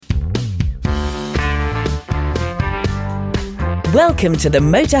Welcome to the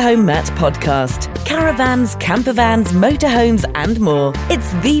Motorhome Matt podcast. Caravans, campervans, motorhomes and more.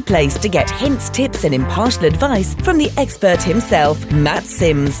 It's the place to get hints, tips and impartial advice from the expert himself, Matt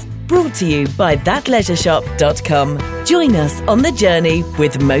Sims. Brought to you by thatleisureshop.com. Join us on the journey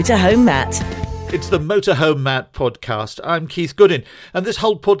with Motorhome Matt. It's the Motorhome Matt podcast. I'm Keith Goodin, and this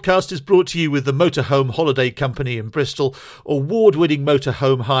whole podcast is brought to you with the Motorhome Holiday Company in Bristol, award-winning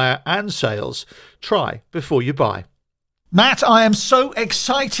motorhome hire and sales. Try before you buy. Matt, I am so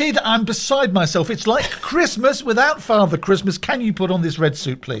excited. I'm beside myself. It's like Christmas without Father Christmas. Can you put on this red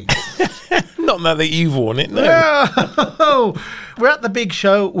suit, please? Not now that you've worn it, no. No. We're at the big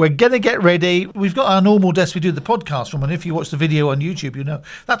show. We're going to get ready. We've got our normal desk we do the podcast from, and if you watch the video on YouTube, you know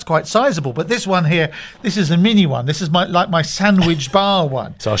that's quite sizable. But this one here, this is a mini one. This is my sandwich bar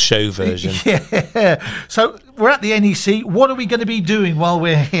one. It's our show version. Yeah. So we're at the NEC. What are we going to be doing while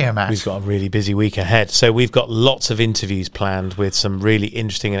we're here, Matt? We've got a really busy week ahead. So we've got lots of interviews planned with some really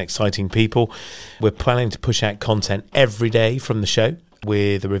interesting and exciting people. We're planning to push out content every day from the show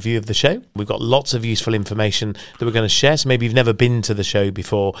with a review of the show. We've got lots of useful information that we're going to share. So maybe you've never been to the show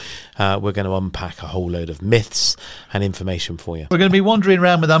before. We're going to unpack a whole load of myths and information for you. We're going to be wandering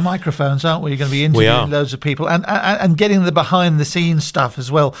around with our microphones, aren't we? You're going to be interviewing loads of people and getting the behind-the-scenes stuff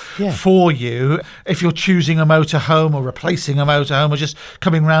as well for you. If you're choosing a motorhome or replacing a motorhome or just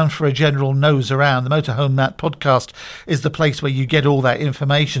coming round for a general nose around, the Motorhome Matt podcast is the place where you get all that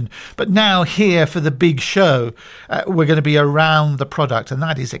information. But now here for the big show, we're going to be around the product. And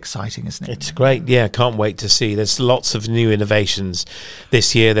that is exciting, isn't it? It's great. Yeah, can't wait to see. There's lots of new innovations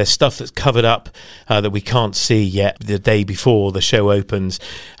this year. There's stuff that's covered up that we can't see yet the day before the show opens.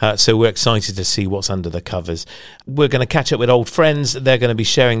 So we're excited to see what's under the covers. We're going to catch up with old friends. They're going to be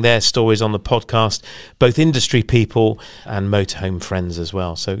sharing their stories on the podcast, both industry people and motorhome friends as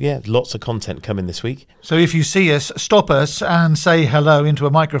well. So yeah, lots of content coming this week. So if you see us, stop us and say hello into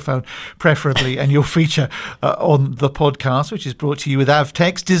a microphone, preferably, and you'll feature on the podcast, which is brought to you with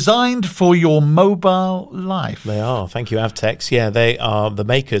Avtex, designed for your mobile life. They are. Thank you, Avtex. Yeah, they are the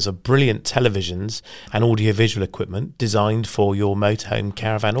makers of brilliant televisions and audiovisual equipment designed for your motorhome,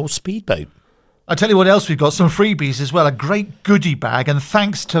 caravan or speedboat. I'll tell you what else we've got, some freebies as well, a great goodie bag, and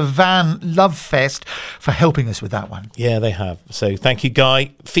thanks to Van Lovefest for helping us with that one. Yeah, they have. So thank you,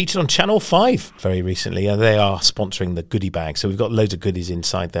 Guy. Featured on Channel 5 very recently, and they are sponsoring the goodie bag. So we've got loads of goodies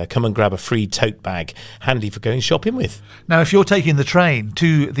inside there. Come and grab a free tote bag, handy for going shopping with. Now, if you're taking the train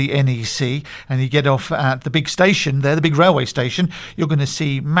to the NEC and you get off at the big station there, the big railway station, you're going to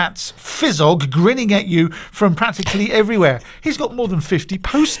see Matt's Fizzog grinning at you from practically everywhere. He's got more than 50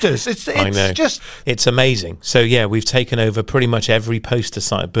 posters. It's amazing. So, yeah, we've taken over pretty much every poster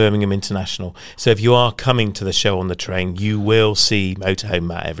site at Birmingham International. So if you are coming to the show on the train, you will see Motorhome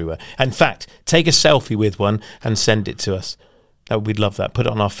Matt everywhere. In fact, take a selfie with one and send it to us. We'd love that. Put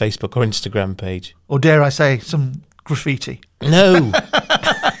it on our Facebook or Instagram page. Or dare I say, some graffiti. No.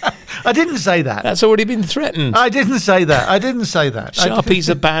 I didn't say that. That's already been threatened. I didn't say that. Sharpies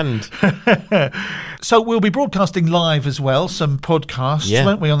are banned. So we'll be broadcasting live as well, some podcasts,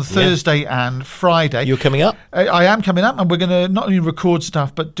 won't we, on Thursday and Friday. You're coming up? I am coming up, and we're going to not only record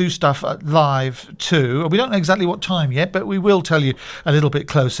stuff, but do stuff live too. We don't know exactly what time yet, but we will tell you a little bit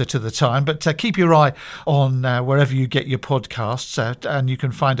closer to the time. But keep your eye on wherever you get your podcasts, and you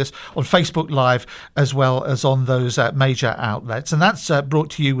can find us on Facebook Live as well as on those major outlets. And that's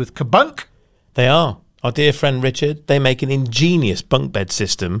brought to you with Bunk. They are. Our dear friend Richard, they make an ingenious bunk bed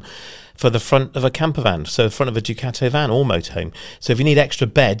system for the front of a camper van, so the front of a Ducato van or motorhome. So if you need extra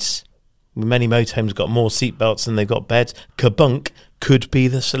beds, many motorhomes got more seat belts than they've got beds, Kabunk could be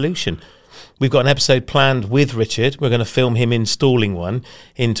the solution. We've got an episode planned with Richard. We're going to film him installing one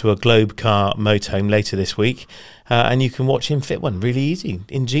into a Globe car motorhome later this week, and you can watch him fit one. Really easy,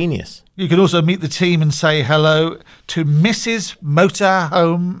 ingenious. You can also meet the team and say hello to Mrs.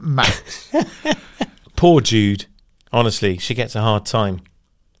 Motorhome Matt. Poor Jude. Honestly, she gets a hard time.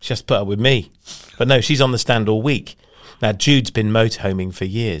 She has to put up with me. But no, she's on the stand all week. Now, Jude's been motorhoming for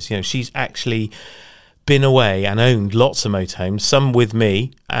years. You know, she's actually been away and owned lots of motorhomes, some with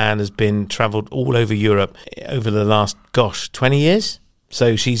me, and has been travelled all over Europe over the last, 20 years?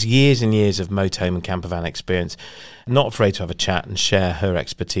 So she's years and years of motorhome and campervan experience. Not afraid to have a chat and share her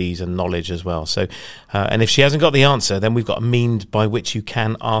expertise and knowledge as well. So, and if she hasn't got the answer, then we've got a means by which you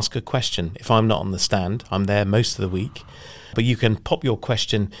can ask a question. If I'm not on the stand, I'm there most of the week. But you can pop your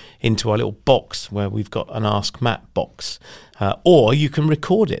question into our little box where we've got an Ask Matt box. Or you can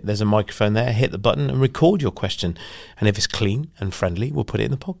record it. There's a microphone there. Hit the button and record your question. And if it's clean and friendly, we'll put it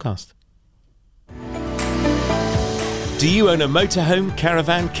in the podcast. Do you own a motorhome,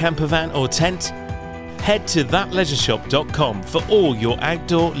 caravan, campervan or tent? Head to thatleisureshop.com for all your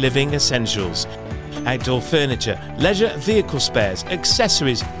outdoor living essentials. Outdoor furniture, leisure vehicle spares,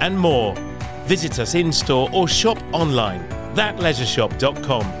 accessories and more. Visit us in-store or shop online.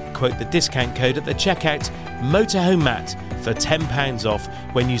 Thatleisureshop.com. Quote the discount code at the checkout, Motorhome Matt, for £10 off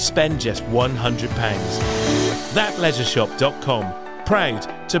when you spend just £100. Thatleisureshop.com.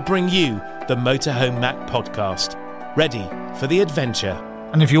 Proud to bring you the Motorhome Matt podcast. Ready for the adventure.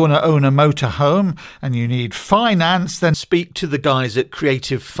 And if you want to own a motorhome and you need finance, then speak to the guys at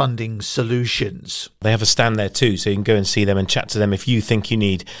Creative Funding Solutions. They have a stand there too, so you can go and see them and chat to them. If you think you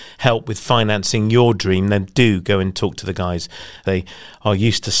need help with financing your dream, then do go and talk to the guys. They are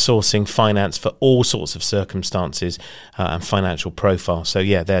used to sourcing finance for all sorts of circumstances and financial profiles. So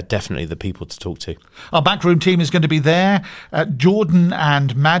yeah, they're definitely the people to talk to. Our backroom team is going to be there. Jordan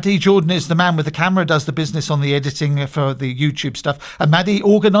and Maddie. Jordan is the man with the camera, does the business on the editing for the YouTube stuff. And Maddie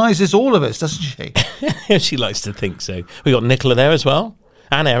organises all of us, doesn't she? She likes to think so. We got Nicola there as well,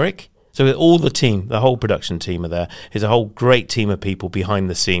 and Eric. So all the team, the whole production team are there. There's a whole great team of people behind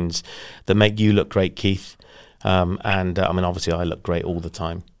the scenes that make you look great, Keith. I mean, obviously I look great all the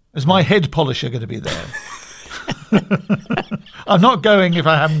time. Is my head polisher going to be there? I'm not going if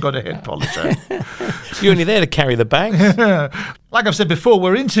I haven't got a head polisher. You're only there to carry the bags. Like I've said before,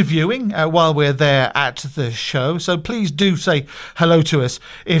 we're interviewing while we're there at the show. So please do say hello to us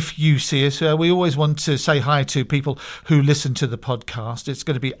if you see us. We always want to say hi to people who listen to the podcast. It's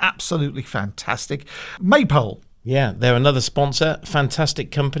going to be absolutely fantastic. Maypole. Yeah, they're another sponsor.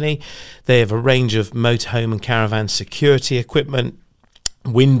 Fantastic company. They have a range of motorhome and caravan security equipment,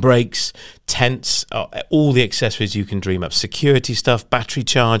 windbreaks, tents, all the accessories you can dream up, security stuff, battery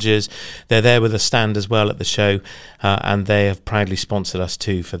chargers. They're there with a stand as well at the show, and they have proudly sponsored us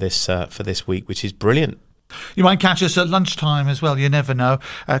too for this week, which is brilliant. You might catch us at lunchtime as well, you never know,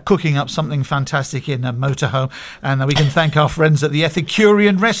 cooking up something fantastic in a motorhome. And we can thank our friends at the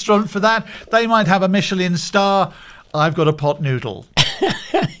Epicurean restaurant for that. They might have a Michelin star. I've got a pot noodle.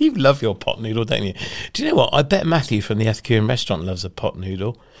 You love your pot noodle, don't you? Do you know what? I bet Matthew from the Epicurean restaurant loves a pot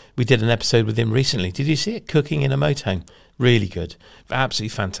noodle. We did an episode with him recently. Did you see it? Cooking in a motorhome. Really good. Absolutely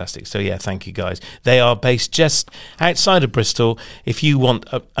fantastic. So yeah, thank you guys. They are based just outside of Bristol. If you want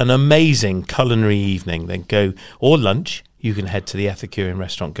an amazing culinary evening, then go, or lunch, you can head to the Epicurean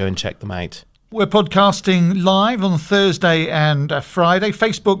restaurant. Go and check them out. We're podcasting live on Thursday and Friday.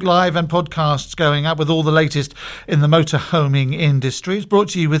 Facebook Live and podcasts going up with all the latest in the motorhoming industry. It's brought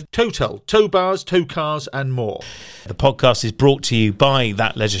to you with Total, tow bars, tow cars and more. The podcast is brought to you by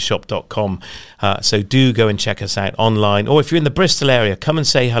thatleisureshop.com. So do go and check us out online. Or if you're in the Bristol area, come and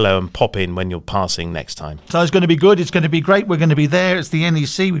say hello and pop in when you're passing next time. So it's going to be good. It's going to be great. We're going to be there. It's the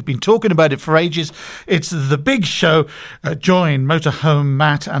NEC. We've been talking about it for ages. It's the big show. Join Motorhome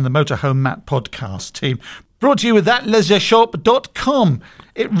Matt and the Motorhome Matt podcast team. Brought to you with thatleisureshop.com.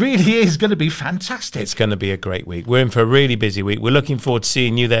 It really is going to be fantastic. It's going to be a great week. We're in for a really busy week. We're looking forward to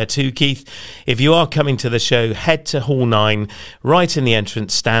seeing you there too, Keith. If you are coming to the show, head to Hall 9, right in the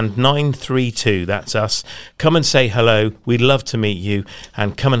entrance, stand 932. That's us. Come and say hello. We'd love to meet you.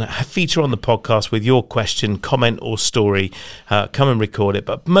 And come and feature on the podcast with your question, comment or story. Come and record it.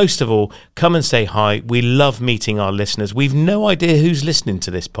 But most of all, come and say hi. We love meeting our listeners. We've no idea who's listening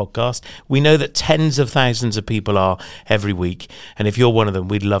to this podcast. We know that tens of thousands of people are every week. And if you're one of them,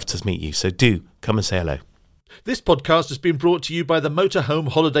 we'd love to meet you. So do come and say hello. This podcast has been brought to you by the Motorhome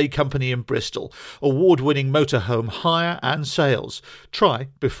Holiday Company in Bristol, award-winning motorhome hire and sales. Try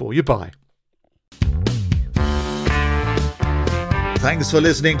before you buy. Thanks for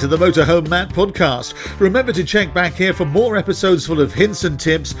listening to the Motorhome Matt podcast. Remember to check back here for more episodes full of hints and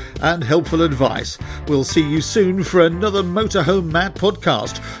tips and helpful advice. We'll see you soon for another Motorhome Matt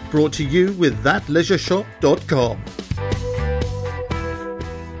podcast, brought to you with thatleisureshop.com.